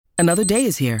Another day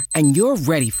is here, and you're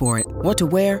ready for it. What to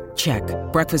wear? Check.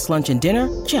 Breakfast, lunch, and dinner?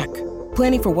 Check.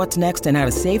 Planning for what's next and how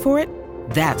to save for it?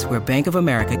 That's where Bank of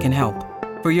America can help.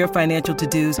 For your financial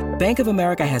to-dos, Bank of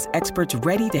America has experts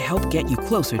ready to help get you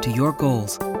closer to your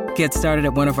goals. Get started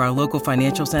at one of our local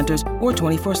financial centers or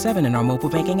 24/7 in our mobile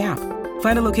banking app.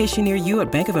 Find a location near you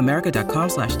at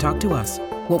bankofamerica.com/talktous.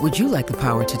 What would you like the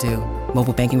power to do?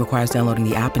 Mobile banking requires downloading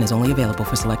the app and is only available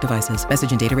for select devices.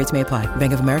 Message and data rates may apply.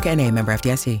 Bank of America N.A., member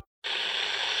FDIC.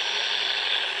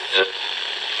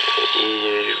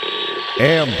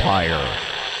 Empire.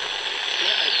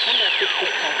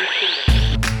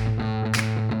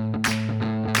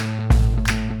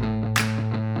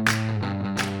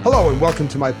 Hello and welcome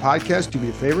to my podcast. Do me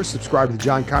a favor, subscribe to the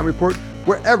John Keim Report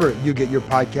wherever you get your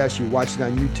podcast. You're watching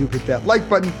on YouTube, hit that like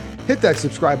button, hit that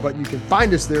subscribe button. You can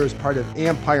find us there as part of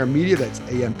Empire Media. That's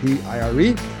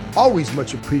AMPIRE. Always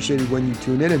much appreciated when you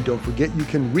tune in. And don't forget, you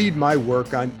can read my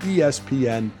work on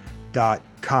ESPN.com.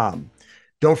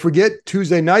 Don't forget,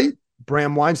 Tuesday night,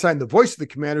 Bram Weinstein, the voice of the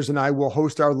Commanders, and I will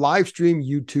host our live stream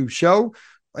YouTube show,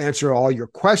 answer all your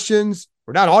questions,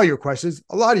 or not all your questions,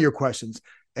 a lot of your questions,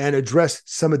 and address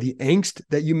some of the angst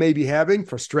that you may be having,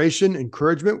 frustration,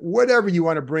 encouragement, whatever you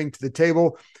want to bring to the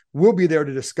table. We'll be there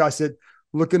to discuss it.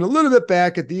 Looking a little bit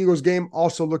back at the Eagles game,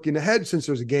 also looking ahead since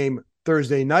there's a game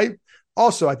Thursday night.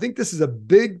 Also, I think this is a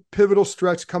big pivotal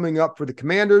stretch coming up for the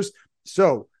Commanders.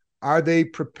 So are they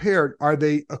prepared? Are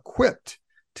they equipped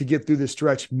to get through this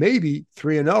stretch, maybe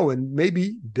 3-0 and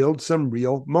maybe build some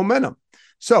real momentum?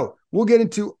 So we'll get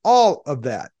into all of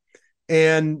that.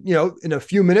 And, you know, in a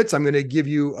few minutes, I'm going to give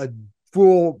you a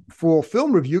full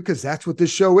film review because that's what this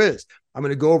show is. I'm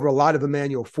going to go over a lot of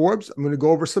Emmanuel Forbes. I'm going to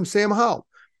go over some Sam Howell.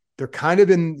 They're kind of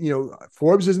in, you know,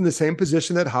 Forbes is in the same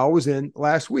position that Howell was in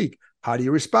last week. How do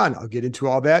you respond? I'll get into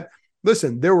all that.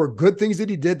 Listen, there were good things that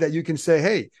he did that you can say,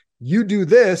 hey, you do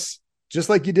this just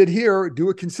like you did here, do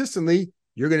it consistently,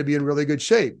 you're going to be in really good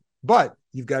shape. But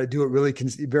you've got to do it really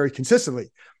very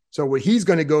consistently. So what he's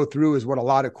going to go through is what a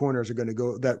lot of corners are going to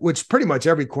go, that which pretty much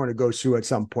every corner goes through at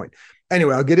some point.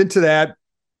 Anyway, I'll get into that.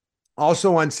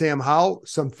 Also on Sam Howell,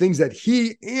 some things that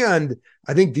he and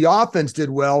I think the offense did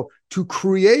well to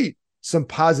create some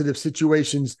positive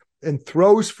situations and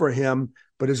throws for him,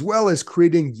 but as well as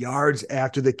creating yards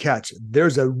after the catch.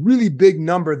 There's a really big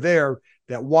number there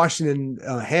that Washington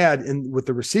had with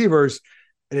the receivers,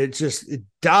 and it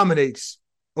dominates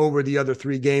over the other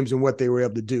three games and what they were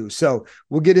able to do. So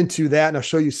we'll get into that, and I'll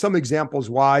show you some examples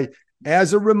why.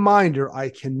 As a reminder, I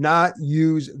cannot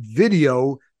use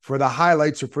video for the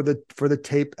highlights or for the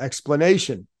tape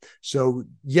explanation. So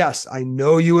yes, I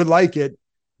know you would like it.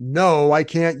 No, I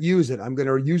can't use it. I'm going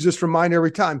to use this reminder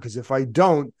every time because if I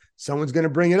don't, someone's going to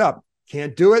bring it up.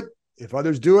 Can't do it. If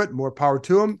others do it, more power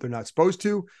to them. They're not supposed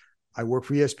to. I work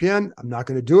for ESPN. I'm not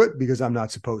going to do it because I'm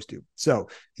not supposed to. So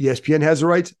ESPN has the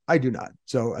rights. I do not.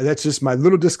 So that's just my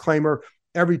little disclaimer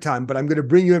every time. But I'm going to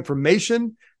bring you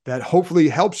information that hopefully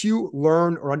helps you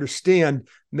learn or understand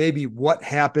maybe what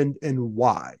happened and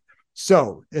why.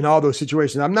 So in all those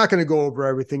situations, I'm not going to go over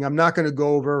everything. I'm not going to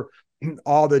go over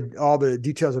all the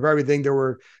details of everything. There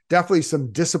were definitely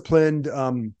some disciplined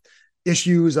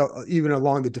issues, even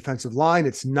along the defensive line.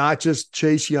 It's not just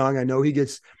Chase Young. I know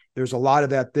there's a lot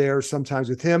of that there sometimes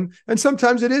with him, and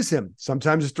sometimes it is him.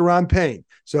 Sometimes it's Daron Payne.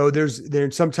 So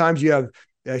sometimes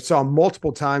I saw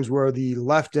multiple times where the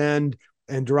left end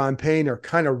and Daron Payne are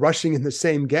kind of rushing in the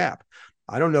same gap.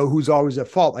 I don't know who's always at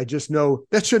fault. I just know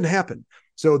that shouldn't happen.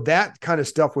 So that kind of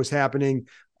stuff was happening.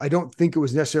 I don't think it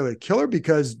was necessarily a killer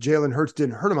because Jalen Hurts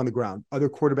didn't hurt him on the ground. Other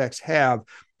quarterbacks have.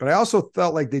 But I also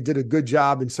felt like they did a good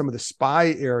job in some of the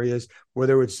spy areas where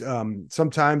there was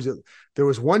there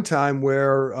was one time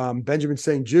where Benjamin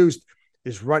St-Juste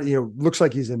is running, looks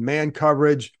like he's in man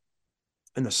coverage,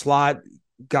 and the slot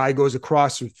guy goes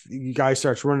across, the guy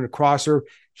starts running across her.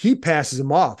 He passes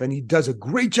him off, and he does a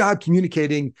great job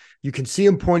communicating. You can see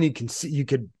him pointing.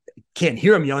 Can't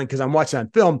hear him yelling because I'm watching on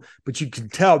film, but you can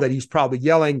tell that he's probably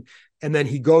yelling. And then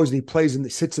he goes and he plays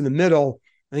sits in the middle.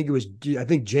 I think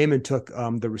Jamin took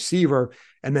the receiver.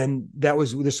 And then that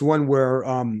was this one where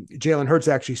Jalen Hurts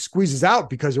actually squeezes out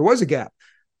because there was a gap.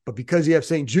 But because you have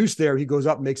St-Juste there, he goes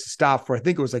up and makes a stop for, I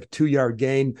think it was like a 2-yard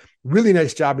gain. Really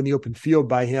nice job in the open field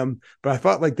by him. But I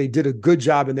felt like they did a good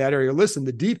job in that area. Listen,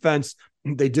 the defense,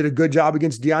 they did a good job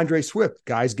against DeAndre Swift.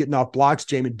 Guys getting off blocks.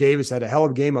 Jamin Davis had a hell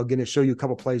of a game. I'm going to show you a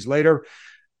couple plays later.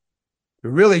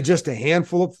 Really just a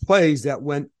handful of plays that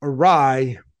went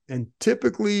awry, and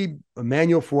typically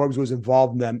Emmanuel Forbes was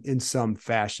involved in them in some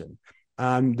fashion.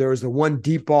 There was the one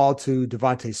deep ball to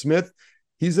Devontae Smith.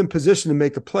 He's in position to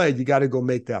make a play. You got to go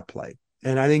make that play.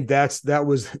 And I think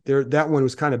that one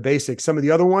was kind of basic. Some of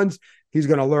the other ones, he's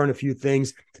going to learn a few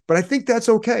things, but I think that's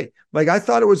okay. Like, I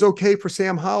thought it was okay for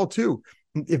Sam Howell too.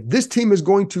 If this team is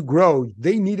going to grow,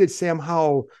 they needed Sam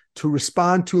Howell to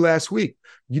respond to last week.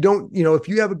 If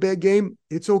you have a bad game,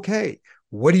 it's okay.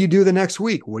 What do you do the next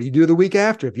week? What do you do the week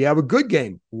after? If you have a good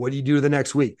game, what do you do the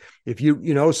next week?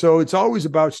 So it's always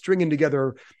about stringing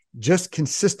together just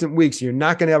consistent weeks. You're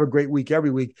not going to have a great week every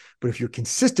week, but if you're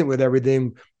consistent with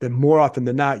everything, then more often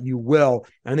than not, you will.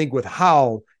 And I think with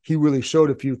Howell, he really showed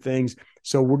a few things.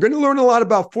 So we're going to learn a lot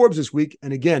about Forbes this week.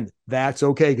 And again, that's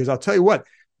okay, because I'll tell you what,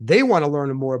 they want to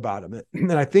learn more about him.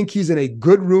 And I think he's in a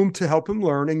good room to help him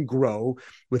learn and grow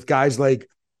with guys like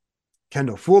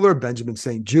Kendall Fuller, Benjamin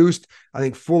St-Juste. I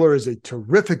think Fuller is a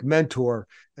terrific mentor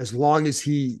as long as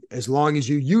you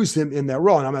use him in that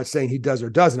role. And I'm not saying he does or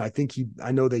doesn't.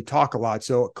 I know they talk a lot.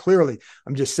 So clearly,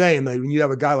 I'm just saying that when you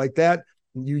have a guy like that,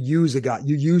 you use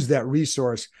that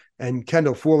resource. And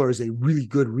Kendall Fuller is a really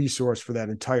good resource for that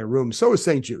entire room. So is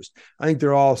St-Juste. I think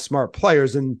they're all smart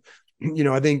players. And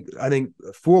I think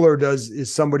Fuller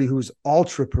is somebody who's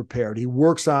ultra prepared. He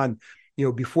works on,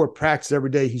 before practice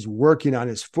every day, he's working on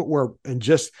his footwork and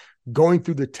just going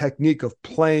through the technique of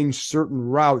playing certain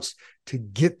routes to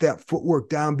get that footwork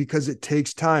down, because it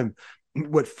takes time.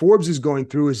 What Forbes is going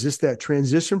through is just that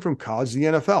transition from college to the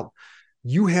NFL.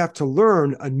 You have to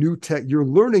learn you're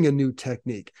learning a new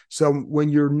technique. So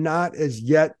when that's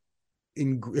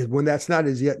not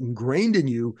as yet ingrained in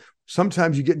you,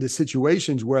 sometimes you get into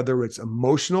situations, whether it's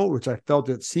emotional, which I felt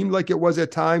it seemed like it was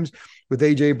at times with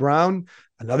A.J. Brown,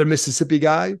 another Mississippi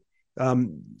guy.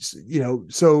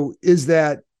 So does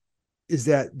that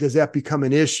become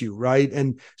an issue, right?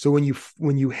 And so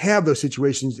when you have those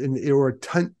situations or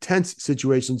tense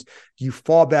situations, you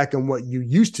fall back on what you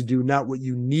used to do, not what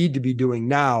you need to be doing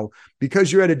now,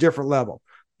 because you're at a different level.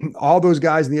 All those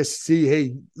guys in the SEC,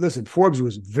 hey, listen, Forbes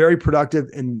was very productive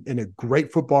in a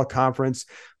great football conference.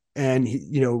 And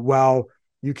while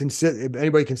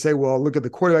anybody can say, well, look at the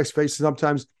quarterback's face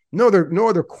sometimes. No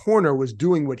other corner was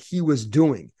doing what he was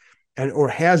doing or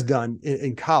has done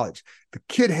in college. The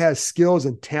kid has skills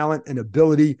and talent and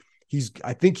ability.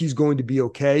 I think he's going to be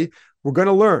okay. We're going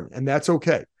to learn, and that's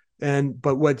okay.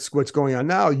 But what's going on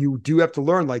now, you do have to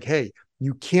learn, like, hey,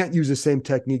 you can't use the same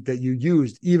technique that you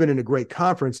used even in a great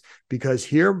conference, because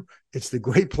here it's the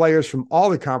great players from all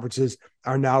the conferences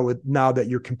are now that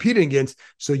you're competing against.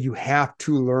 So you have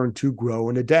to learn to grow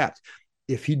and adapt.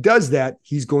 If he does that,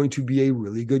 he's going to be a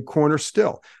really good corner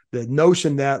still. The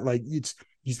notion that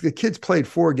the kid's played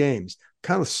 4 games,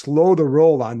 kind of slow the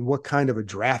roll on what kind of a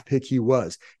draft pick he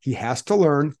was. He has to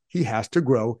learn. He has to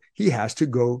grow. He has to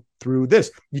go through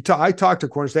this. I talked to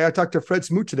corners today. I talked to Fred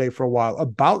Smoot today for a while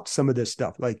about some of this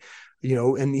stuff.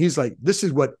 And he's like, this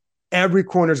is what every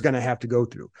corner is going to have to go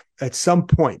through at some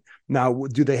point. Now,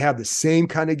 do they have the same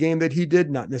kind of game that he did?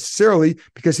 Not necessarily,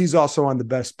 because he's also on the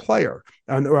best player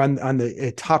on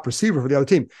the top receiver for the other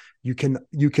team. You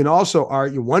can also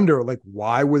wonder, like,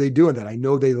 why were they doing that? I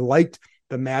know they liked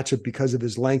the matchup because of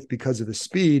his length, because of his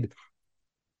speed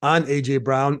on A.J.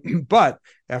 Brown. But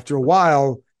after a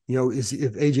while,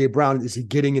 if A.J. Brown, is he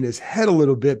getting in his head a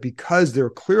little bit, because there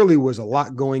clearly was a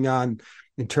lot going on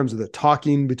in terms of the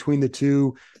talking between the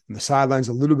two, and the sidelines,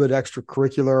 a little bit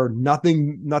extracurricular,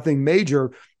 nothing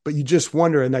major, but you just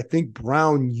wonder. And I think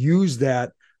Brown used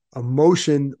that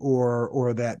emotion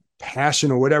or that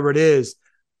passion or whatever it is,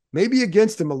 maybe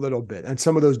against him a little bit, and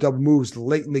some of those double moves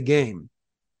late in the game.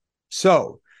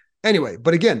 So anyway,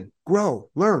 but again, grow,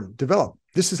 learn, develop.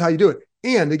 This is how you do it.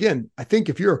 And again, I think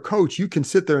if you're a coach, you can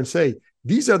sit there and say,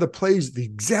 these are the plays, the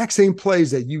exact same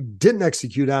plays that you didn't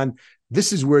execute on.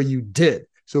 This is where you did.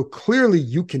 So clearly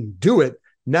you can do it.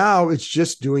 Now it's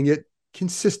just doing it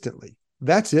consistently.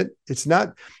 That's it. It's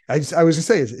not, I was going to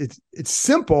say, it's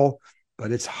simple,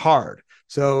 but it's hard.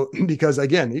 So, because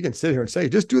again, you can sit here and say,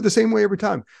 just do it the same way every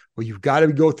time. Well, you've got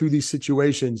to go through these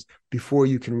situations before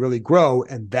you can really grow.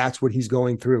 And that's what he's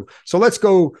going through. So let's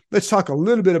talk a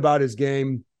little bit about his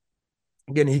game.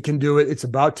 Again, he can do it. It's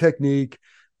about technique.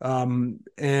 And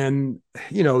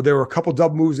there were a couple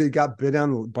double moves that he got bit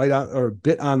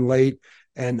on late.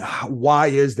 And why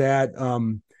is that?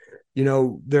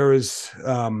 There is,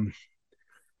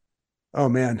 oh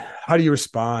man, how do you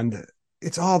respond?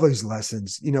 It's all those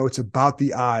lessons, it's about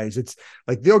the eyes. It's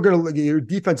like, they're going to look at your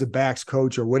defensive backs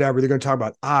coach or whatever. They're going to talk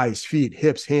about eyes, feet,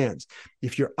 hips, hands.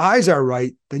 If your eyes are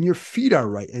right, then your feet are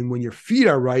right. And when your feet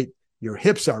are right, your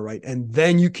hips are right. And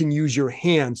then you can use your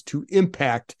hands to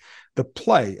impact the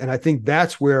play. And I think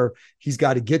that's where he's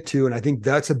got to get to. And I think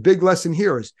that's a big lesson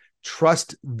here is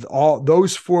trust all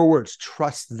those 4 words,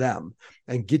 trust them,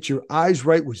 and get your eyes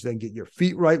right, which then get your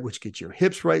feet right, which gets your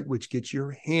hips right, which gets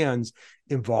your hands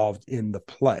involved in the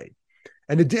play.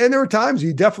 And there were times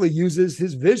he definitely uses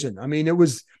his vision. I mean,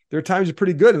 there are times are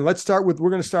pretty good. And we're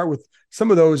going to start with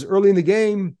some of those early in the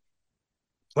game,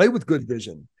 play with good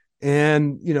vision.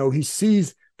 And,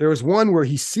 there was one where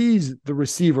he sees the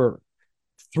receiver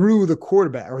through the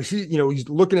quarterback, or he's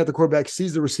looking at the quarterback,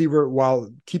 sees the receiver while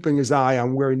keeping his eye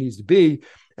on where he needs to be.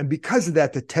 And because of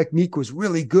that, the technique was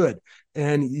really good.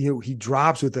 And, he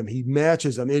drops with them, he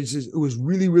matches them. It was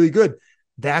really, really good.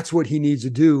 That's what he needs to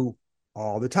do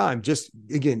all the time. Just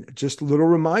little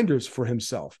reminders for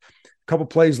himself. A couple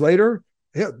plays later,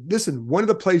 one of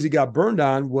the plays he got burned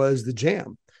on was the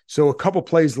jam. So a couple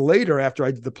plays later, after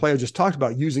I did the play I just talked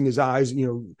about, using his eyes,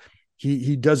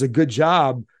 he does a good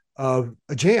job of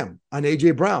a jam on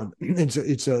AJ Brown. It's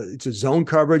a zone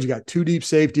coverage. You got 2 deep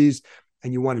safeties,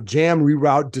 and you want to jam,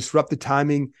 reroute, disrupt the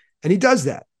timing, and he does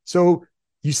that. So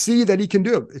you see that he can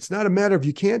do it. It's not a matter of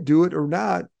you can't do it or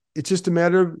not. It's just a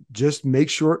matter of just make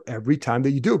sure every time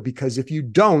that you do it, because if you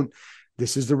don't,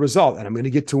 this is the result. And I'm going to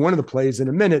get to one of the plays in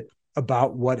a minute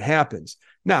about what happens.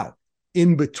 Now,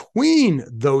 in between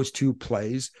those 2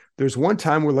 plays, there's one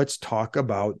time where let's talk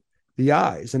about the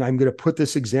eyes. And I'm going to put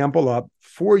this example up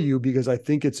for you because I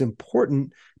think it's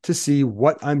important to see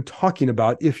what I'm talking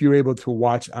about if you're able to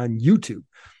watch on YouTube.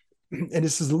 And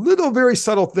this is a little very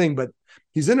subtle thing, but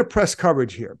he's in a press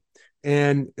coverage here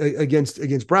and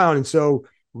against Brown. And so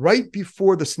right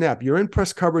before the snap, you're in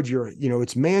press coverage,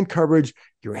 it's man coverage,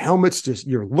 your helmet's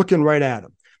you're looking right at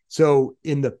him. So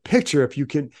in the picture, if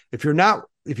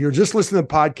you're just listening to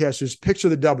the podcast, just picture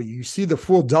the W. You see the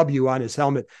full W on his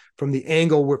helmet from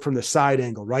the side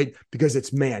angle, right? Because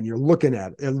it's man. You're looking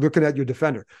at your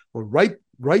defender. Well,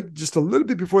 right, just a little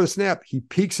bit before the snap, he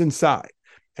peeks inside,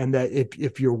 and that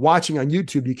if you're watching on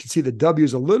YouTube, you can see the W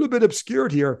is a little bit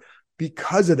obscured here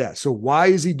because of that. So why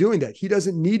is he doing that? He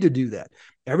doesn't need to do that.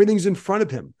 Everything's in front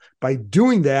of him. By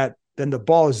doing that, then the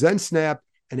ball is then snapped,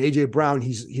 and AJ Brown,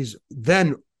 he's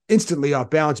then instantly off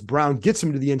balance. Brown gets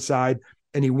him to the inside,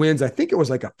 and he wins. I think it was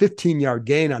like a 15-yard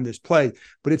gain on this play,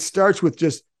 but it starts with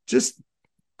just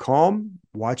calm,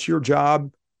 watch your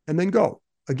job, and then go.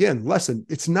 Again, lesson.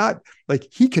 It's not like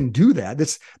he can do that.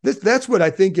 That's what I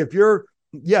think.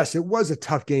 Yes, it was a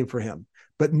tough game for him,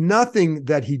 but nothing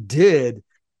that he did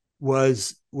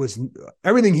was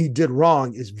everything he did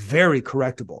wrong is very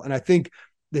correctable. And I think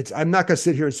I'm not going to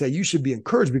sit here and say you should be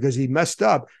encouraged because he messed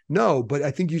up. No, but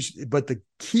I think but the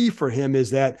key for him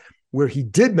is that where he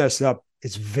did mess up,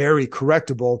 it's very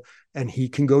correctable and he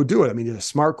can go do it. I mean, he's a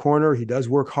smart corner. He does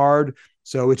work hard.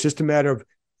 So it's just a matter of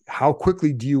how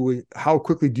quickly do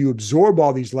you absorb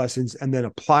all these lessons and then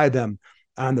apply them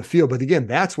on the field. But again,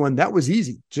 that was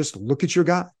easy. Just look at your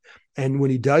guy. And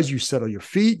when he does, you settle your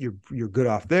feet, you're good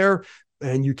off there,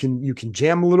 and you can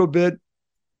jam a little bit.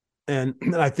 And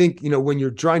I think, when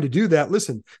you're trying to do that,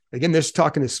 listen, again, this is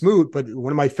talking to Smoot, but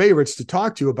one of my favorites to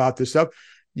talk to about this stuff,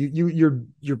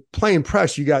 you're playing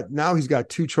press. Now he's got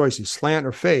 2 choices, slant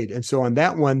or fade. And so on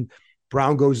that one,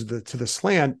 Brown goes to the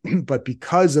slant, but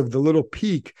because of the little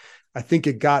peak, I think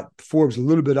it got Forbes a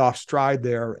little bit off stride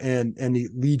there, and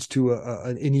it leads to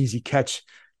an easy catch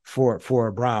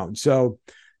for Brown. So,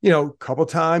 a couple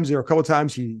times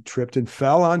he tripped and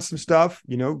fell on some stuff.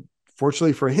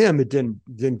 Fortunately for him, it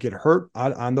didn't get hurt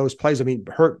on those plays. I mean,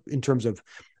 hurt in terms of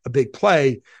a big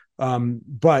play.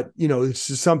 But this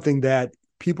is something that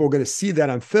people are going to see that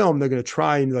on film. They're going to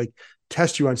try and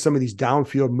test you on some of these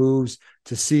downfield moves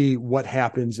to see what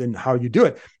happens and how you do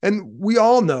it. And we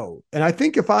all know. And I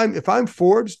think if I'm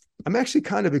Forbes, I'm actually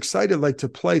kind of excited to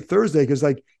play Thursday because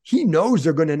he knows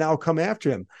they're going to now come after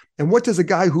him. And what does a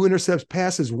guy who intercepts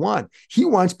passes want? He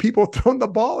wants people throwing the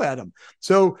ball at him.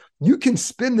 So you can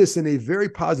spin this in a very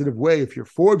positive way. If you're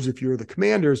Forbes, if you're the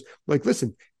Commanders,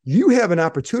 listen, you have an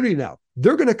opportunity now.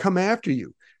 They're going to come after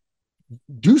you.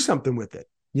 Do something with it.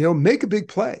 Make a big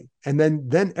play. And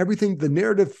then everything, the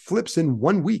narrative flips in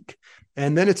 1 week.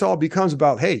 And then it's all becomes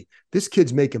about, hey, this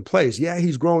kid's making plays. Yeah,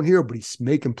 he's growing here, but he's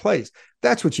making plays.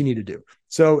 That's what you need to do.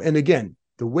 So, and again,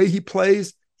 the way he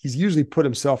plays, he's usually put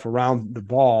himself around the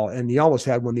ball. And he almost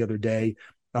had one the other day.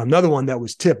 Another one that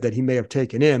was tipped that he may have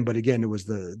taken in. But again, it was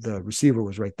the receiver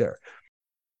was right there.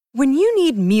 When you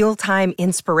need mealtime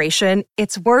inspiration,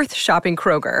 it's worth shopping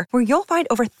Kroger, where you'll find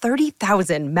over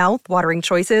 30,000 mouth-watering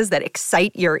choices that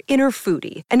excite your inner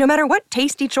foodie. And no matter what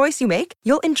tasty choice you make,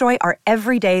 you'll enjoy our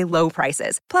everyday low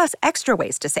prices, plus extra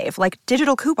ways to save, like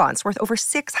digital coupons worth over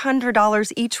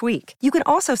 $600 each week. You can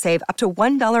also save up to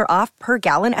 $1 off per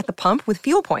gallon at the pump with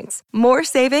fuel points. More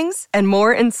savings and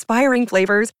more inspiring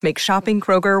flavors make shopping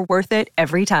Kroger worth it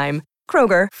every time.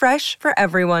 Kroger, fresh for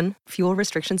everyone. Fuel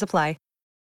restrictions apply.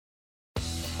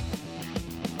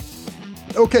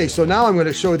 Okay, so now I'm going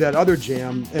to show that other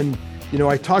jam. And,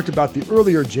 I talked about the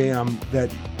earlier jam that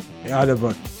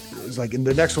it's like, and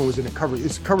the next one was in a cover.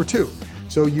 It's cover two.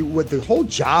 So what the whole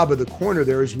job of the corner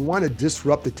there is you want to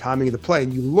disrupt the timing of the play.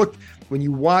 And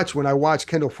when I watch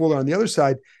Kendall Fuller on the other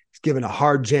side, he's given a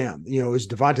hard jam. Is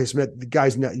DeVonta Smith, the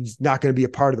guy's he's not going to be a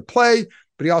part of the play,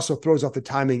 but he also throws off the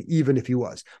timing even if he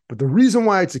was. But the reason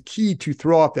why it's a key to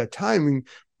throw off that timing,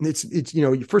 it's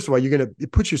first of all,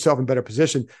 it puts yourself in better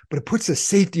position, but it puts the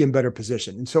safety in better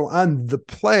position. And so on the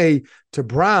play to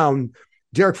Brown,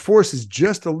 Derek Force is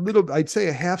just a little, I'd say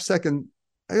a half second,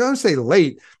 I don't say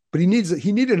late, but he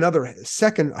needed another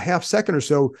half second or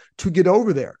so to get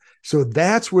over there. So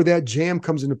that's where that jam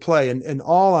comes into play. And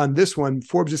all on this one,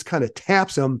 Forbes just kind of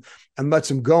taps him and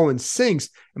lets him go and sinks.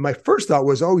 And my first thought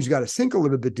was, he's got to sink a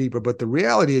little bit deeper. But the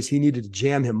reality is he needed to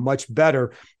jam him much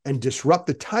better and disrupt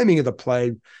the timing of the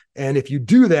play. And if you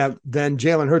do that, then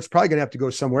Jalen Hurts probably going to have to go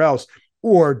somewhere else,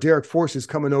 or Derek Force is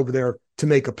coming over there to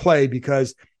make a play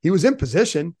because he was in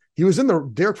position.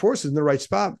 Derek Force is in the right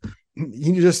spot.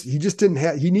 He just didn't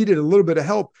have, he needed a little bit of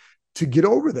help to get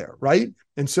over there. Right.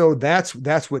 And so that's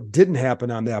what didn't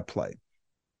happen on that play.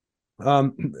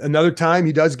 Another time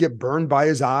he does get burned by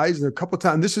his eyes, and a couple of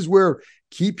times, this is where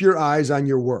keep your eyes on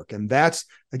your work. And that's,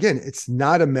 again, it's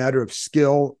not a matter of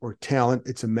skill or talent.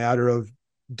 It's a matter of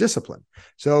discipline.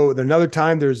 So another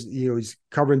time he's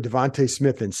covering DeVonta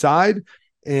Smith inside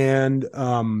and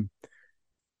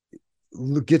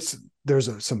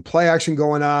there's some play action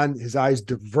going on. His eyes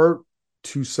divert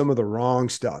to some of the wrong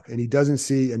stuff and he doesn't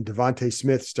see, and DeVonta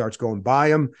Smith starts going by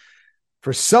him.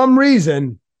 For some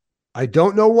reason, I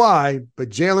don't know why, but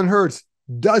Jalen Hurts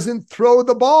doesn't throw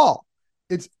the ball.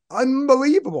 It's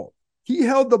unbelievable. He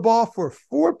held the ball for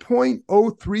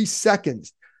 4.03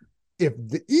 seconds. If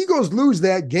the Eagles lose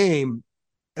that game,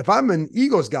 if I'm an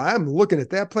Eagles guy, I'm looking at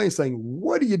that play and saying,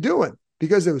 what are you doing?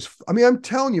 Because I'm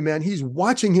telling you, man, he's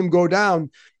watching him go down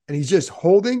and he's just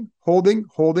holding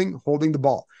the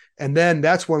ball. And then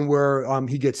that's when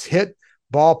he gets hit,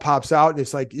 ball pops out, and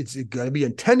it's like it's going to be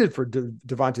intended for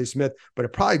DeVonta Smith, but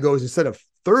it probably goes, instead of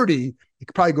 30,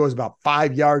 it probably goes about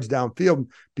 5 yards downfield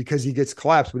because he gets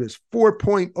collapsed, but it's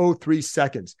 4.03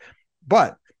 seconds.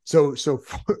 But so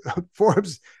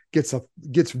Forbes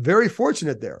gets very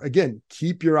fortunate there. Again,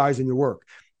 keep your eyes on your work.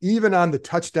 Even on the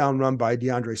touchdown run by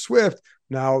DeAndre Swift,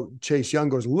 now Chase Young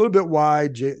goes a little bit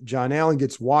wide. John Allen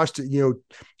gets washed,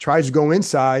 tries to go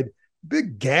inside.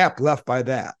 Big gap left by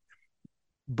that.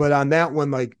 But on that one,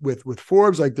 like with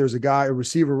Forbes, like there's a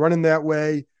receiver running that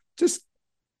way. Just,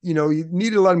 you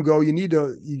need to let him go.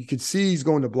 You could see he's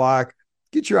going to block.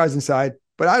 Get your eyes inside.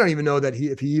 But I don't even know that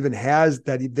if he even has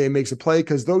that they makes a play,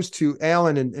 because those two,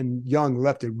 Allen and Young,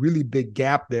 left a really big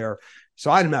gap there. So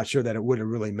I'm not sure that it would have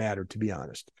really mattered, to be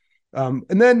honest.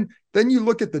 And then you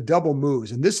look at the double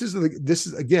moves, and this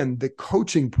is again the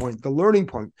coaching point, the learning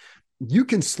point. You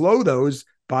can slow those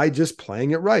by just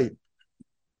playing it right.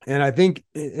 And I think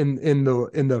in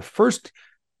the first,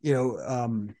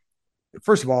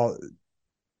 first of all,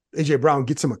 AJ Brown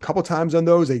gets him a couple times on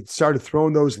those. They started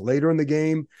throwing those later in the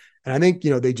game. And I think,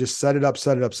 they just set it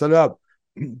up.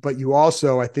 But you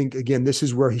also, I think, again, this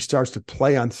is where he starts to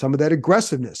play on some of that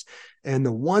aggressiveness. And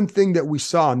the one thing that we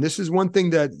saw, and this is one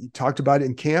thing that you talked about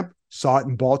in camp, saw it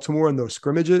in Baltimore in those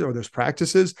scrimmages or those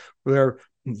practices, where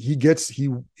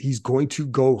he's going to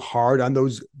go hard on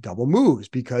those double moves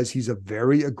because he's a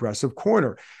very aggressive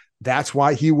corner. That's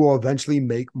why he will eventually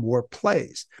make more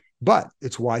plays. But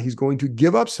it's why he's going to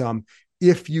give up some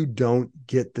if you don't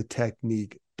get the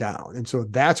technique down. And so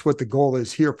that's what the goal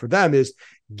is here for them, is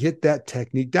get that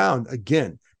technique down.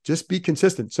 Again, just be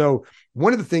consistent. So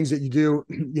one of the things that you do,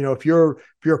 if you're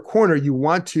a corner, you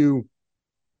want to,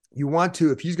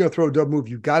 if he's going to throw a double move,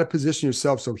 you've got to position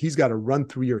yourself so he's got to run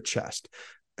through your chest.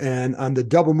 And on the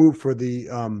double move for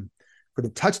the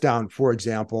touchdown, for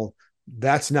example,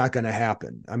 that's not going to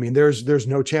happen. I mean, there's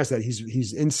no chance that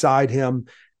he's inside him.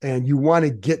 And you want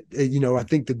to get, I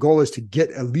think the goal is to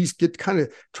kind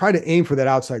of try to aim for that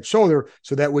outside shoulder.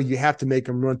 So that way you have to make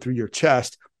him run through your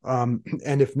chest. And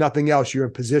if nothing else, you're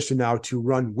in position now to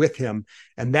run with him.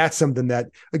 And that's something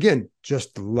that, again,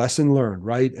 just lesson learned,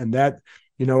 right? And that,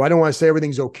 I don't want to say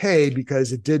everything's okay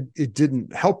because it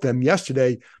didn't help them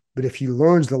yesterday, but if he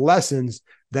learns the lessons,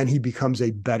 then he becomes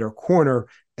a better corner.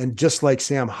 And just like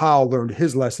Sam Howell learned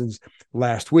his lessons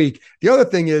last week. The other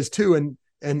thing is too,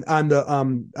 and on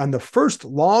the first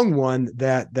long one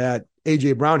that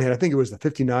AJ Brown had, I think it was the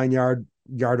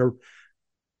 59-yarder.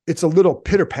 It's a little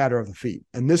pitter patter of the feet.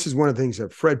 And this is one of the things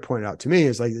that Fred pointed out to me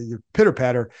is like your pitter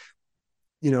patter,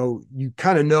 you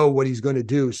kind of know what he's going to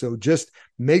do. So just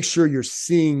make sure you're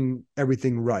seeing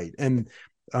everything right. And,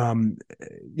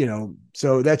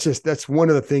 so that's one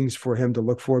of the things for him to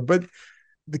look for, but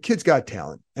the kid's got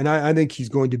talent and I think he's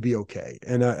going to be okay.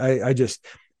 And I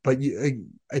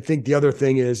think the other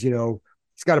thing is, he's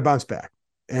got to bounce back.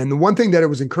 And the one thing that it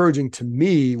was encouraging to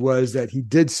me was that he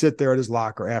did sit there at his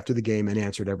locker after the game and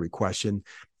answered every question.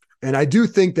 And I do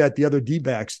think that the other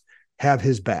D-backs have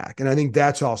his back. And I think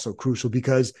that's also crucial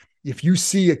because if you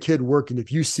see a kid working,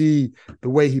 if you see the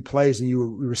way he plays and you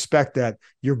respect that,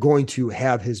 you're going to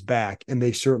have his back. And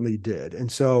they certainly did.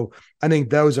 And so I think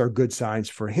those are good signs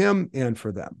for him and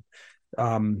for them.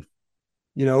 But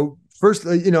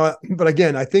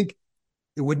again, I think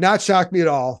it would not shock me at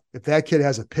all if that kid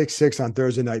has a pick six on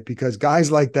Thursday night, because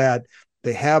guys like that,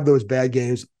 they have those bad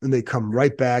games and they come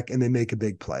right back and they make a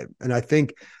big play. And I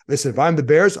think, listen, if I'm the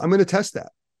Bears, I'm going to test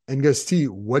that and go see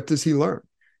what does he learn.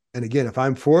 And again, if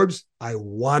I'm Forbes, I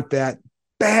want that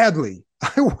badly.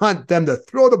 I want them to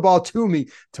throw the ball to me,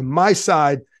 to my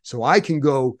side, so I can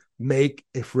go make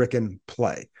a frickin'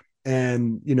 play.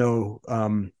 And,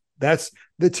 to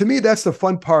me, that's the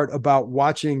fun part about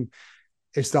watching.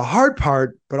 It's the hard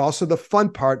part, but also the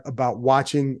fun part about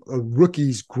watching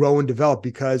rookies grow and develop,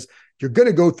 because you're going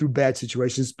to go through bad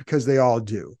situations because they all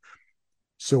do.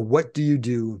 So what do you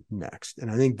do next? And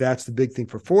I think that's the big thing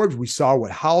for Forbes. We saw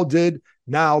what Howell did.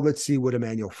 Now let's see what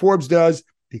Emmanuel Forbes does,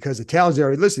 because the talent's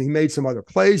area, listen, he made some other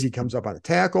plays. He comes up on a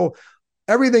tackle.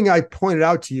 Everything I pointed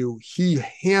out to you, he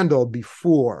handled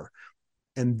before.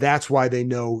 And that's why they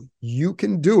know you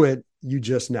can do it. You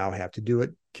just now have to do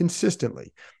it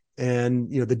consistently. And,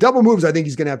 the double moves, I think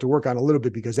he's going to have to work on a little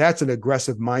bit, because that's an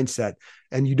aggressive mindset.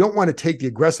 And you don't want to take the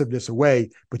aggressiveness away,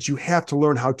 but you have to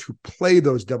learn how to play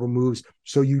those double moves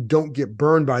so you don't get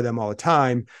burned by them all the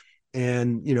time.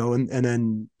 And,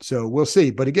 then so we'll see.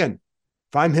 But again,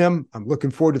 if I'm him, I'm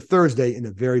looking forward to Thursday in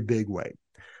a very big way.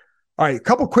 All right, a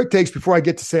couple quick takes before I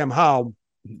get to Sam Howell.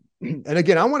 And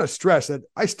again, I want to stress that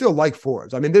I still like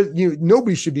Forbes. I mean,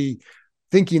 nobody should be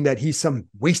thinking that he's some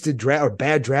wasted draft or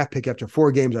bad draft pick after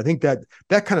 4 games. I think that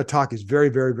kind of talk is very,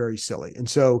 very, very silly. And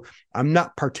so I'm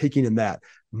not partaking in that.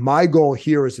 My goal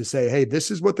here is to say, hey,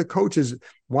 this is what the coaches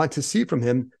want to see from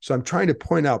him. So I'm trying to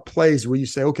point out plays where you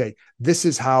say, okay, this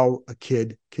is how a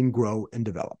kid can grow and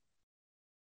develop.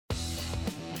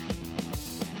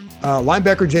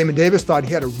 Linebacker Jamin Davis thought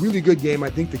he had a really good game. I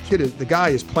think the guy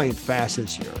is playing fast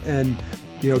this year. And,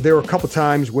 there were a couple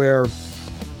times where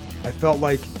I felt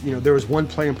like, there was one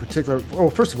play in particular. Oh,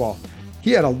 first of all,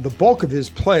 he had the bulk of his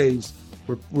plays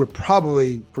were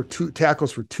probably for 2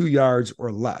 tackles for 2 yards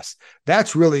or less.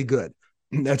 That's really good.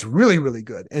 That's really, really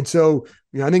good. And so,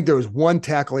 I think there was one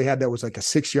tackle he had that was like a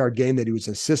 6-yard gain that he was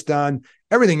assist on.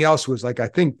 Everything else was like, I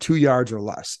think 2 yards or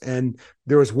less. And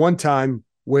there was one time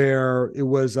where it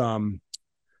was 2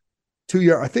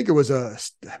 yards. I think it was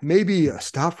maybe a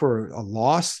stop for a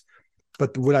loss.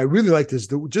 But what I really liked is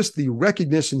just the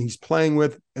recognition he's playing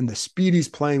with and the speed he's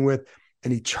playing with,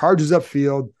 and he charges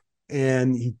upfield,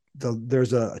 and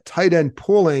there's a tight end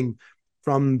pulling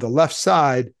from the left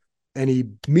side, and he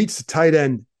meets the tight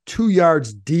end 2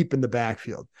 yards deep in the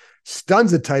backfield, stuns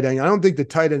the tight end. I don't think the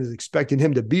tight end is expecting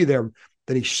him to be there.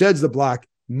 Then he sheds the block,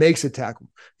 makes a tackle.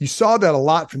 You saw that a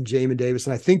lot from Jamin Davis,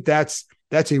 and I think that's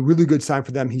a really good sign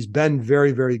for them. He's been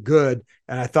very, very good.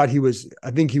 And I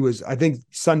think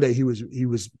Sunday he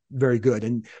was very good.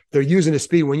 And they're using his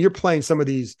speed. When you're playing some of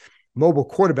these mobile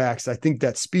quarterbacks, I think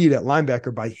that speed at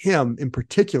linebacker by him in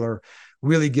particular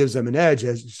really gives them an edge,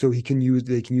 so they can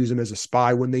use him as a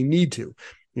spy when they need to.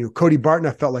 Cody Barton,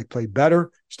 I felt like played better,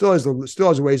 still has a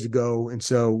ways to go. And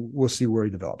so we'll see where he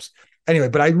develops. Anyway,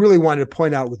 but I really wanted to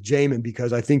point out with Jamin,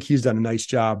 because I think he's done a nice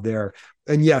job there.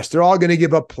 And yes, they're all going to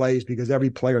give up plays because every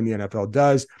player in the NFL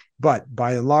does. But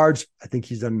by and large, I think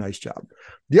he's done a nice job.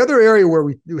 The other area where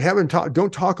we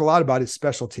don't talk a lot about is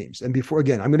special teams. And before,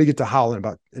 again, I'm going to get to Howell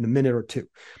in a minute or two.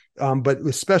 But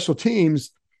with special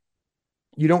teams,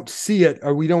 you don't see it,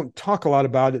 or we don't talk a lot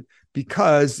about it,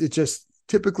 because it just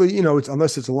typically, it's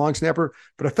unless it's a long snapper.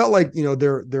 But I felt like,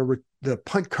 the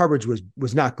punt coverage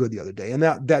was not good the other day. And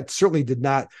that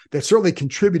certainly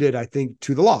contributed, I think,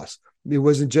 to the loss. It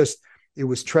wasn't just, it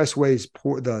was Tress Way's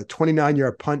the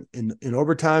 29-yard punt in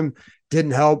overtime.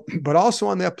 didn't help. But also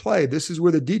on that play, this is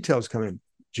where the details come in.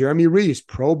 Jeremy Reaves,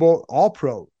 Pro Bowl, all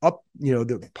pro, up,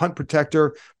 the punt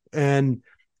protector, and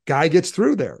guy gets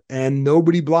through there and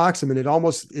nobody blocks him. And it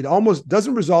almost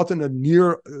doesn't result in a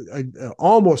near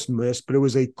almost miss, but it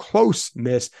was a close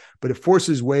miss, but it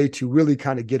forces Way to really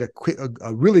kind of get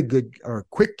a really good or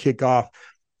quick kickoff.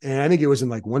 And I think it was in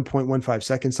like 1.15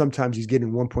 seconds. Sometimes he's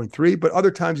getting 1.3, but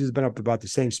other times he's been up to about the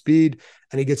same speed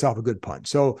and he gets off a good punt.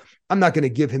 So I'm not going to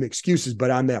give him excuses,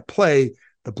 but on that play,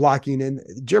 the blocking, and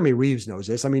Jeremy Reaves knows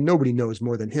this. I mean, nobody knows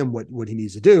more than him what he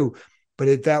needs to do.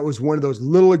 But that was one of those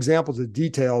little examples of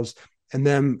details. And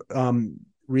then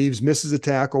Reaves misses a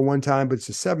tackle one time, but it's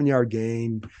a 7-yard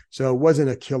gain. So it wasn't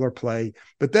a killer play.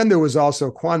 But then there was also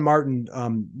Quan Martin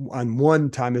on one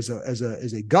time as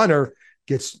a gunner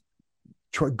gets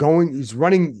going. He's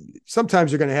running.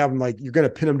 Sometimes you're going to have him like, you're going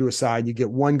to pin him to a side. You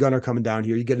get one gunner coming down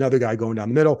here. You get another guy going down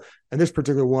the middle. And this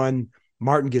particular one,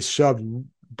 Martin gets shoved,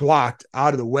 blocked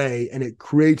out of the way. And it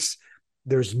creates,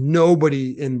 there's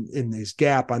nobody in this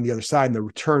gap on the other side. And the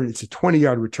return, it's a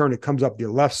 20-yard return. It comes up the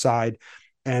left side.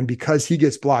 And because he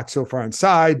gets blocked so far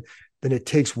inside, then it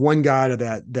takes one guy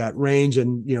to that range.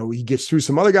 And, he gets through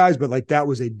some other guys, but like that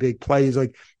was a big play. He's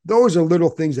like, those are little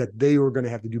things that they were going to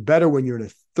have to do better when you're in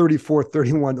a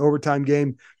 34-31 overtime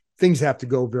game. Things have to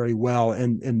go very well.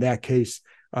 And in that case,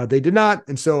 they did not.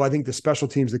 And so I think the special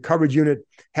teams, the coverage unit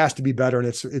has to be better. And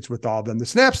it's with all of them. The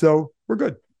snaps, though, we're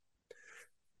good.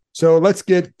 So let's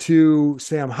get to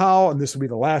Sam Howell, and this will be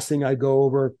the last thing I go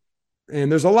over. And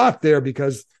there's a lot there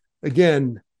because,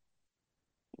 again,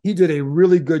 he did a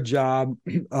really good job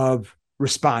of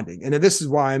responding. And this is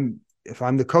why if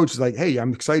I'm the coach, it's like, hey,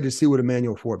 I'm excited to see what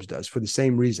Emmanuel Forbes does for the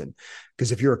same reason.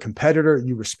 Because if you're a competitor,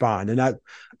 you respond. And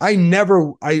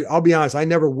I'll be honest, I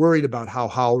never worried about how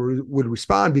Howell would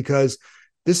respond because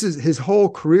his whole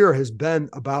career has been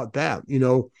about that.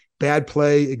 Bad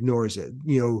play, ignores it.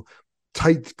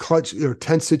 Tight clutch or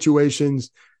tense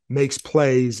situations, makes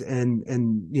plays and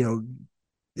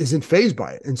isn't fazed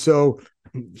by it. And so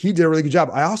he did a really good job.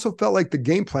 I also felt like the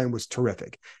game plan was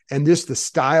terrific. And just the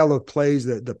style of plays,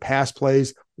 the pass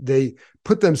plays, they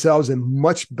put themselves in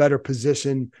much better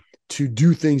position to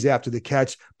do things after the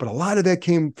catch. But a lot of that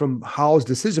came from Howell's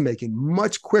decision-making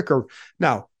much quicker.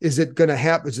 Now, is it going to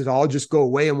happen? Is it all just go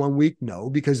away in 1 week? No,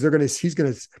 because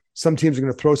some teams are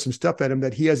going to throw some stuff at him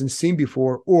that he hasn't seen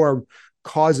before or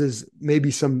causes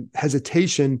maybe some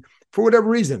hesitation for whatever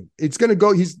reason. It's going to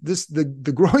go.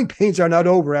 The growing pains are not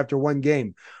over after one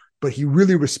game, but he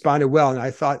really responded well. And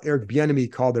I thought Eric Bieniemy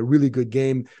called a really good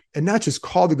game, and not just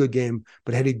called a good game,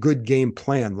 but had a good game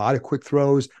plan. A lot of quick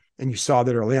throws. And you saw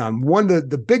that early on. One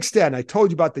of the big stat, and I told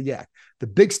you about the yak, the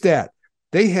big stat,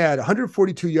 they had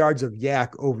 142 yards of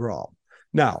yak overall.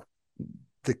 Now,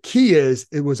 the key is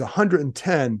it was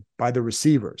 110 by the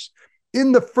receivers.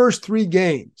 In the first three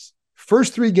games,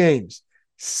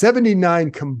 79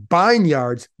 combined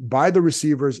yards by the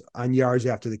receivers on yards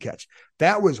after the catch.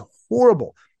 That was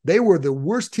horrible. They were the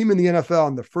worst team in the NFL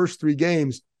in the first three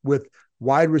games with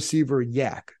wide receiver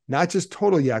yak, not just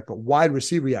total yak, but wide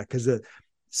receiver yak, because in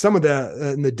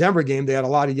the Denver game, they had a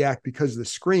lot of yak because of the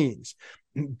screens.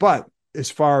 But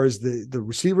as far as the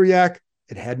receiver yak,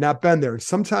 it had not been there. And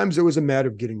sometimes it was a matter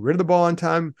of getting rid of the ball on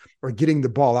time or getting the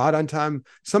ball out on time.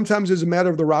 Sometimes it was a matter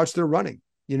of the routes they're running,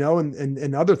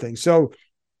 and other things. So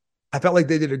I felt like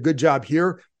they did a good job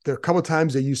here. There are a couple of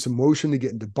times they used some motion to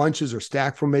get into bunches or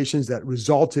stack formations that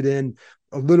resulted in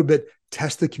a little bit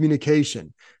test the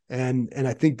communication. And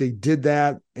I think they did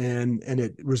that, and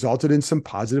it resulted in some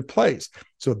positive plays.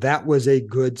 So that was a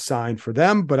good sign for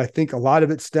them. But I think a lot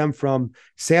of it stemmed from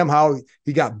Sam Howell.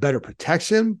 He got better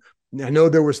protection. I know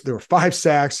there were 5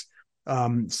 sacks.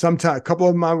 Sometimes a couple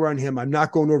of them were on him. I'm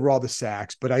not going over all the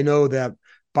sacks, but I know that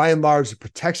by and large, the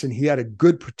protection, he had a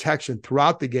good protection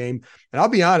throughout the game. And I'll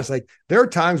be honest, like there are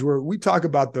times where we talk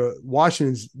about the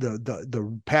Washington's,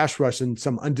 the pass rush and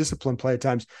some undisciplined play at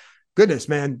times. Goodness,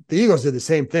 man, the Eagles did the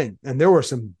same thing. And there were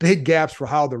some big gaps for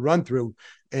Howell to run through.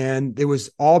 And it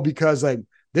was all because like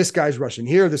this guy's rushing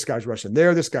here, this guy's rushing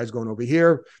there, this guy's going over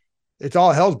here. It's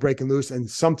all hell's breaking loose. And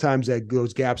sometimes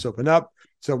those gaps open up.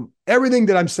 So everything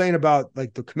that I'm saying about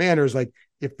like the Commanders, like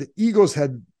if the Eagles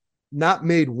had not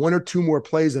made 1 or 2 more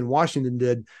plays than Washington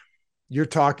did, you're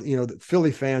talking, the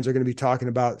Philly fans are going to be talking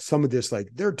about some of this, like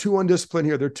they're too undisciplined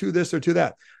here, they're too this, they're too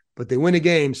that. But they win a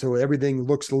game, so everything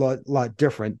looks a lot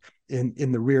different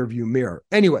in the rear view mirror.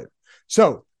 Anyway,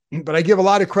 but I give a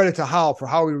lot of credit to Howell for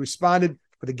how he responded,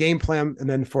 for the game plan, and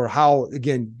then for Howell,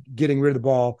 again, getting rid of the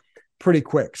ball pretty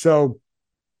quick. So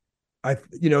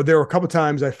there were a couple of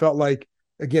times I felt like,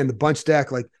 again, the bunch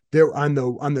stack, like there on the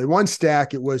one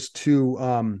stack, it was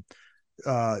to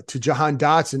Jahan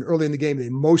Dotson early in the game. They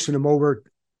motioned him over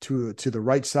to the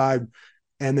right side.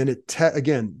 And then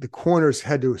again, the corners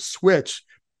had to switch,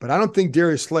 but I don't think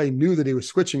Darius Slay knew that he was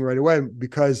switching right away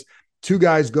because two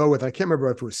guys go with, I can't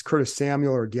remember if it was Curtis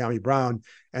Samuel or Dyami Brown.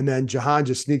 And then Jahan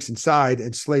just sneaks inside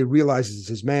and Slay realizes it's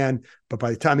his man. But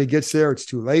by the time he gets there, it's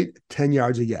too late, 10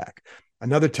 yards of yak.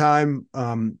 Another time,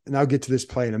 and I'll get to this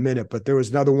play in a minute, but there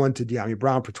was another one to Dyami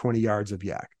Brown for 20 yards of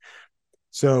yak.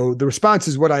 So the response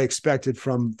is what I expected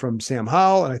from Sam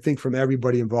Howell, and I think from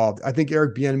everybody involved. I think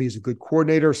Eric Bieniemy is a good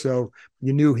coordinator, so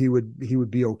you knew he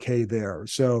would be okay there.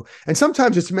 So, and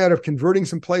sometimes it's a matter of converting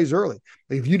some plays early.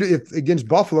 If against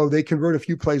Buffalo they convert a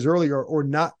few plays early or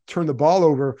not turn the ball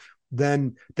over,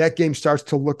 then that game starts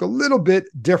to look a little bit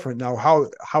different. Now,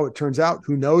 how it turns out,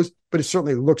 who knows? But it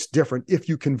certainly looks different if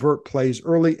you convert plays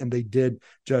early, and they did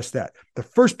just that. The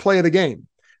first play of the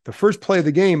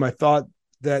game, I thought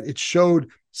that it showed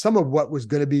some of what was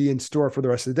going to be in store for the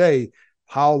rest of the day.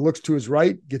 Howell looks to his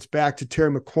right, gets back to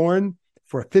Terry McLaurin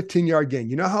for a 15-yard gain.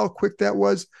 You know how quick that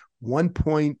was?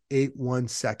 1.81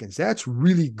 seconds. That's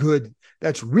really good.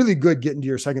 That's really good getting to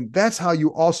your second. That's how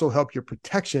you also help your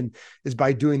protection, is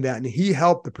by doing that. And he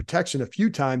helped the protection a few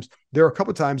times. There are a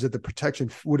couple of times that the protection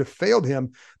would have failed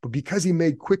him, but because he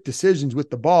made quick decisions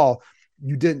with the ball,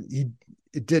 it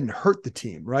didn't hurt the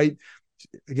team, right?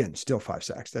 Again, still 5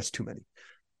 sacks. That's too many.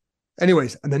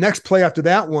 Anyways, and the next play after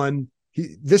that one,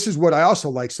 this is what I also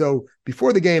like. So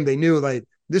before the game, they knew, like,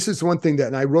 this is one thing that,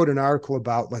 and I wrote an article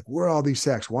about, like, where are all these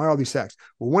sacks? Why are all these sacks?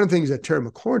 Well, one of the things that Terry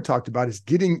McLaurin talked about is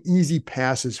getting easy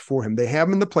passes for him. They have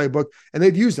them in the playbook and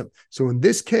they've used them. So in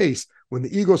this case, when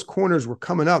the Eagles corners were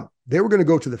coming up, they were going to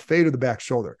go to the fade of the back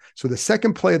shoulder. So the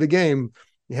second play of the game,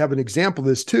 you have an example of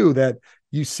this too, that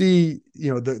you see,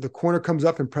 the corner comes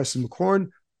up and presses McLaurin,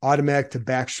 automatic to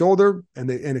back shoulder, and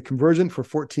a conversion for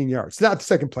 14 yards. Not the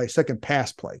second play, second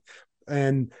pass play.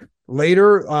 And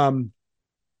later,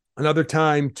 another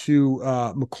time to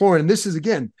McLaurin. And this is,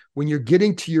 again, when you're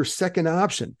getting to your second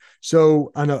option.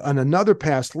 So on another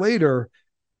pass later,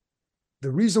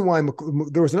 the reason why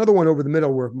there was another one over the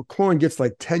middle where McLaurin gets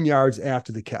like 10 yards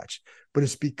after the catch, but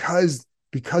it's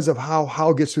because of how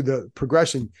Howell gets through the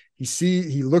progression.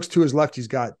 He looks to his left. He's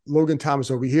got Logan Thomas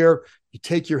over here. You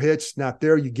take your hits, not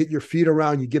there. You get your feet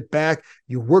around, you get back,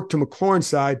 you work to McLaurin's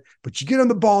side, but you get him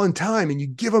the ball in time and you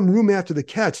give him room after the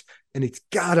catch. And it's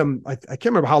got him. I can't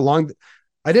remember how long.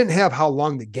 I didn't have how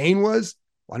long the gain was.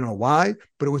 I don't know why,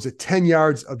 but it was a 10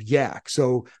 yards of yak.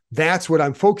 So that's what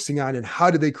I'm focusing on. And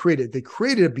how did they create it? They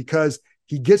created it because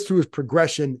he gets through his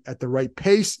progression at the right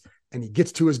pace and he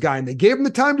gets to his guy, and they gave him the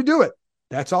time to do it.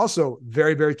 That's also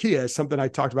very, very key. It's something I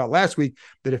talked about last week,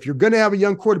 that if you're going to have a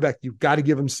young quarterback, you've got to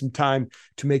give him some time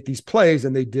to make these plays,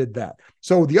 and they did that.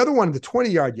 So the other one, the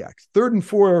 20-yard yak, 3rd and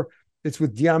 4, it's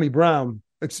with Dyami Brown.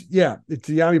 It's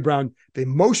Dyami Brown. They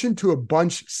motion to a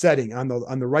bunch setting on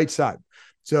the right side.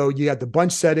 So you got the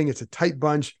bunch setting. It's a tight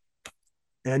bunch,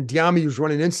 and Dyami was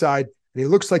running inside, and he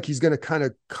looks like he's going to kind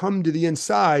of come to the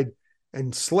inside,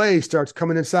 and Slay starts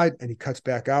coming inside, and he cuts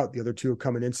back out. The other two are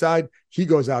coming inside. He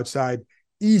goes outside.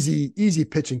 Easy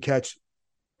pitch and catch,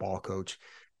 ball coach.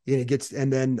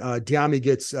 And then Dyami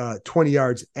gets 20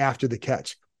 yards after the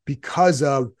catch because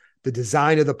of the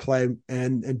design of the play.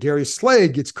 And Darius Slay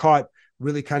gets caught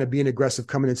really kind of being aggressive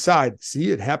coming inside.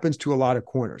 See, it happens to a lot of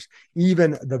corners,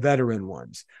 even the veteran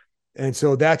ones. And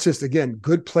so that's just, again,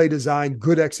 good play design,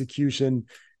 good execution.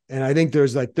 And I think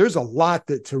there's a lot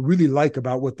to really like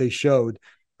about what they showed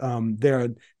there.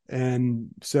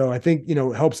 And so I think, it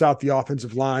helps out the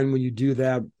offensive line when you do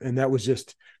that. And that was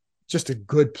just a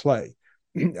good play.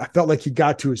 I felt like he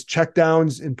got to his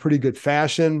checkdowns in pretty good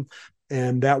fashion.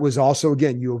 And that was also,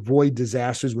 again, you avoid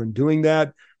disasters when doing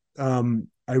that.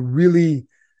 I really,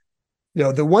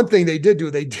 the one thing they did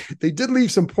do, they did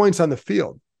leave some points on the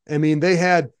field. I mean, they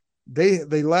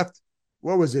left,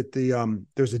 what was it?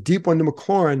 There's a deep one to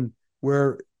McLaurin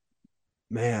where,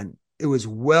 man, it was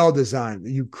well designed.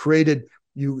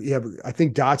 You have, I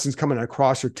think Dotson's coming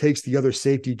across or takes the other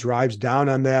safety, drives down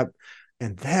on that.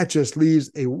 And that just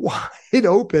leaves a wide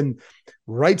open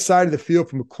right side of the field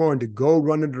for McLaurin to go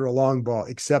run under a long ball,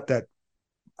 except that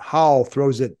Howell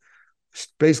throws it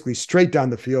basically straight down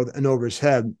the field and over his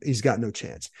head. He's got no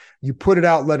chance. You put it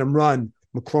out, let him run.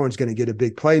 McLaurin's going to get a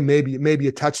big play, maybe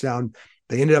a touchdown.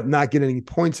 They ended up not getting any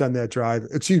points on that drive.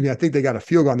 Excuse me, I think they got a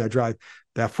field goal on that drive.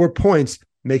 That 4 points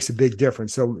makes a big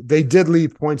difference. So they did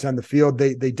leave points on the field.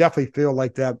 They definitely feel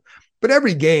like that. But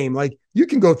every game, like, you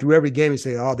can go through every game and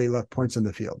say, oh, they left points on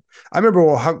the field. I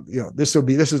remember, this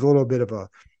is a little bit of a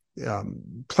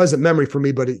pleasant memory for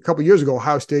me, but a couple of years ago,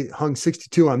 Ohio State hung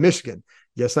 62 on Michigan.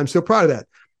 Yes, I'm still proud of that.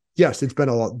 Yes, it's been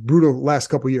a lot brutal last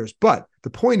couple of years. But the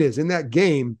point is, in that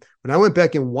game, when I went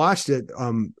back and watched it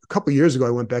a couple of years ago,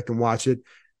 I went back and watched it.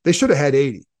 They should have had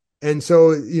 80. And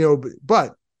so,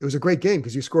 but it was a great game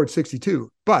because you scored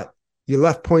 62, but you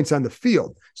left points on the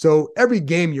field. So every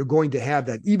game you're going to have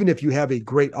that, even if you have a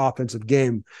great offensive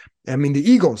game. I mean, the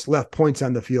Eagles left points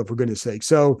on the field, for goodness sake.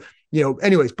 So,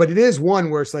 anyways, but it is one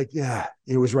where it's like, yeah,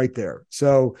 it was right there.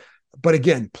 So, but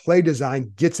again, play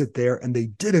design gets it there, and they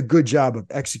did a good job of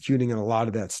executing on a lot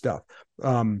of that stuff.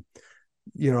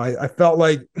 I felt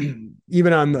like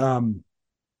even on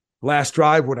last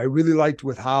drive, what I really liked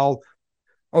with Howell.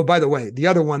 Oh, by the way, the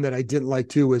other one that I didn't like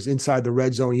too was inside the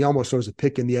red zone. He almost throws a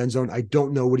pick in the end zone. I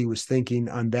don't know what he was thinking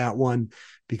on that one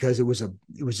because it was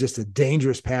just a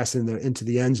dangerous pass into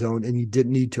the end zone, and he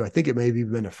didn't need to. I think it may have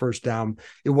even been a first down.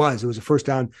 It was a first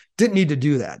down. Didn't need to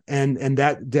do that, and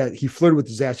that he flirted with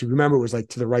disaster. Remember, it was like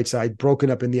to the right side, broken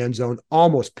up in the end zone,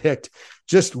 almost picked,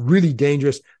 just really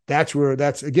dangerous.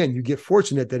 That's again, you get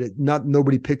fortunate that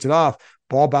nobody picked it off.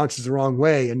 Ball bounces the wrong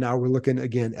way, and now we're looking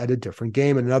again at a different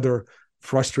game and another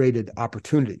frustrated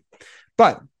opportunity,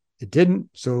 but it didn't.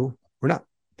 So we're not.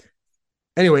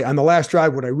 Anyway, on the last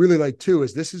drive, what I really like too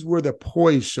is this is where the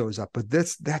poise shows up, but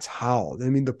that's Howell. I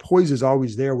mean, the poise is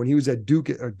always there. When he was at Duke,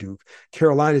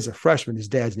 Carolina as a freshman, his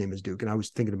dad's name is Duke. And I was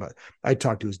thinking about, I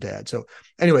talked to his dad. So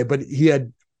anyway, but he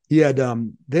had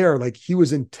there, like he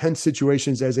was in tense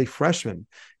situations as a freshman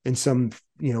in some,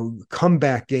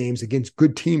 comeback games against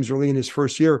good teams early in his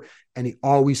first year. And he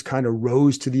always kind of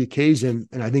rose to the occasion.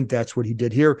 And I think that's what he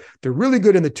did here. They're really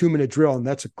good in the 2-minute drill. And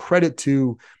that's a credit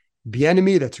to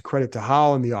Bieniemy. That's a credit to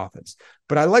Howell and the offense.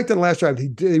 But I liked in the last drive,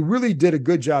 they really did a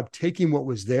good job taking what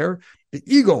was there. The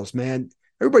Eagles, man,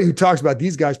 everybody who talks about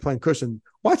these guys playing cushion,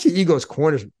 watch the Eagles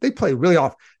corners. They play really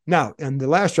off. Now, in the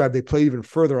last drive, they played even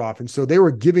further off. And so they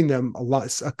were giving them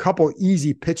a couple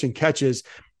easy pitch and catches,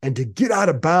 and to get out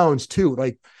of bounds too.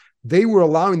 Like they were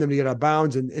allowing them to get out of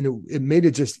bounds, and it made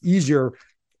it just easier.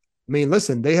 I mean,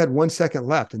 listen, they had 1 second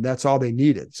left, and that's all they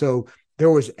needed. So there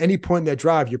was any point in that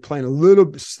drive, you're playing a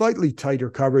little slightly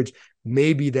tighter coverage,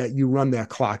 maybe that you run that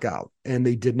clock out, and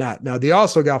they did not. Now, they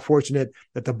also got fortunate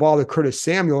that the ball to Curtis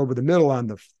Samuel over the middle on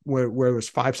where it was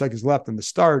 5 seconds left in the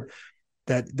start,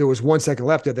 that there was 1 second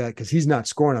left of that because he's not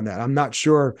scoring on that. I'm not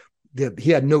sure that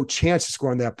he had no chance to score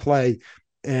on that play.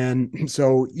 And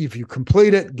so if you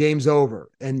complete it, game's over,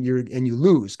 and you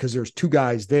lose because there's two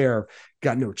guys there,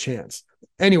 got no chance.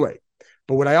 Anyway,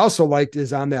 but what I also liked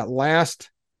is on that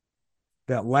last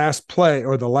play,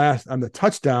 or on the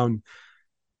touchdown,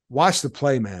 watch the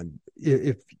play, man.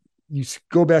 If you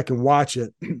go back and watch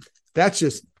it, that's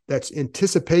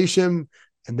anticipation,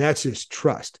 and that's just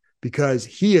trust, because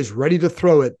he is ready to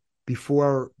throw it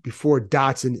before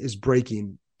Dotson is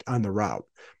breaking on the route.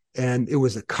 And it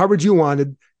was the coverage you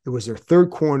wanted. It was their third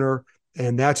corner,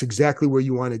 and that's exactly where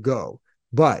you want to go.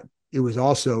 But it was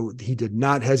also, he did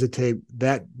not hesitate.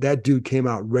 That dude came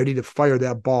out ready to fire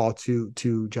that ball to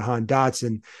Jahan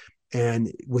Dotson,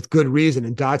 and with good reason.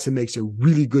 And Dotson makes a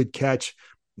really good catch.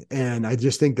 And I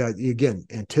just think that, again,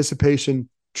 anticipation,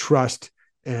 trust,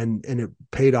 and it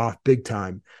paid off big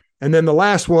time. And then the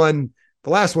last one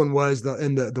was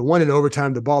the one in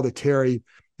overtime, the ball to Terry.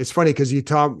 It's funny because you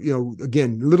talk,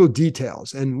 again, little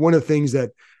details. And one of the things that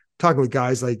talking with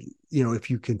guys, like, if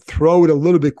you can throw it a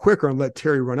little bit quicker and let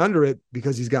Terry run under it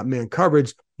because he's got man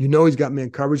coverage, he's got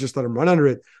man coverage, just let him run under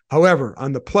it. However,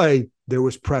 on the play, there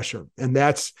was pressure, and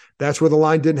that's where the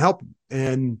line didn't help him.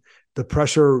 And the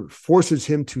pressure forces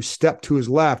him to step to his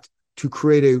left to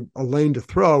create a lane to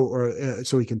throw, or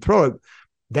so he can throw it.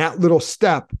 That little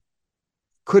step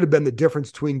could have been the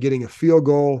difference between getting a field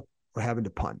goal or having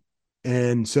to punt.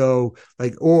 And so,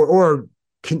 like, or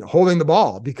holding the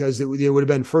ball, because it would have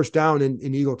been first down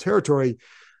in Eagle territory.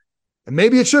 And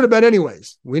maybe it should have been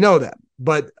anyways. We know that.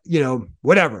 But,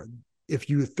 whatever. If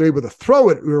you're able to throw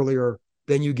it earlier,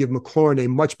 then you give McLaurin a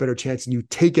much better chance, and you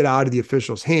take it out of the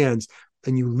official's hands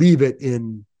and you leave it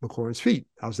in McLaurin's feet.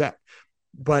 How's that?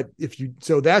 But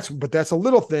that's a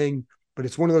little thing, but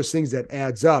it's one of those things that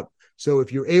adds up. So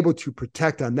if you're able to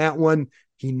protect on that one,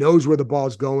 he knows where the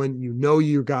ball's going.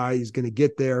 Your guy is going to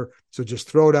get there. So just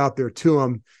throw it out there to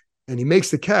him, and he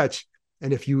makes the catch.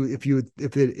 And if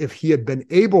he had been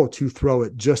able to throw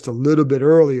it just a little bit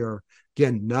earlier,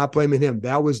 again, not blaming him,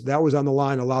 that was on the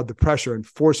line, allowed the pressure and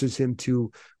forces him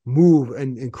to move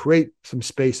and create some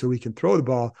space so he can throw the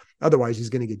ball. Otherwise,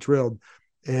 he's going to get drilled.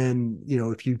 And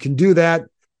if you can do that,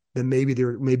 then maybe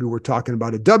we're talking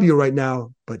about a W right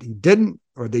now. But he didn't.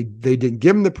 Or they didn't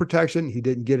give him the protection. He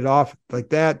didn't get it off like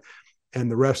that.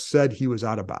 And the ref said he was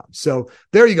out of bounds. So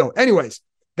there you go. Anyways,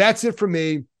 that's it for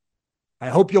me. I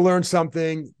hope you learned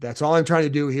something. That's all I'm trying to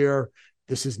do here.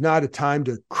 This is not a time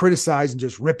to criticize and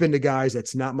just rip into guys.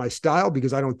 That's not my style,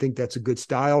 because I don't think that's a good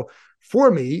style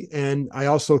for me. And I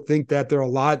also think that there are a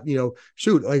lot,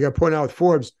 like I pointed out with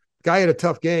Forbes, guy had a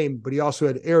tough game, but he also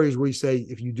had areas where you say,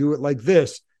 if you do it like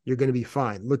this, you're going to be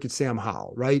fine. Look at Sam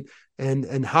Howell, right?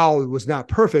 And Howell was not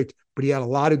perfect, but he had a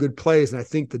lot of good plays. And I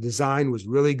think the design was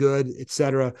really good, et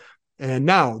cetera. And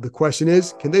now the question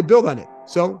is, can they build on it?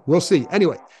 So we'll see.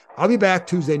 Anyway, I'll be back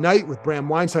Tuesday night with Bram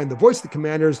Weinstein, the voice of the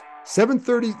Commanders,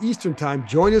 7:30 Eastern time.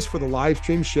 Join us for the live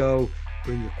stream show.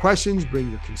 Bring your questions, bring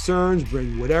your concerns,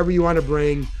 bring whatever you want to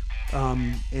bring.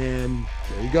 And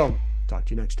there you go. Talk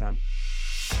to you next time.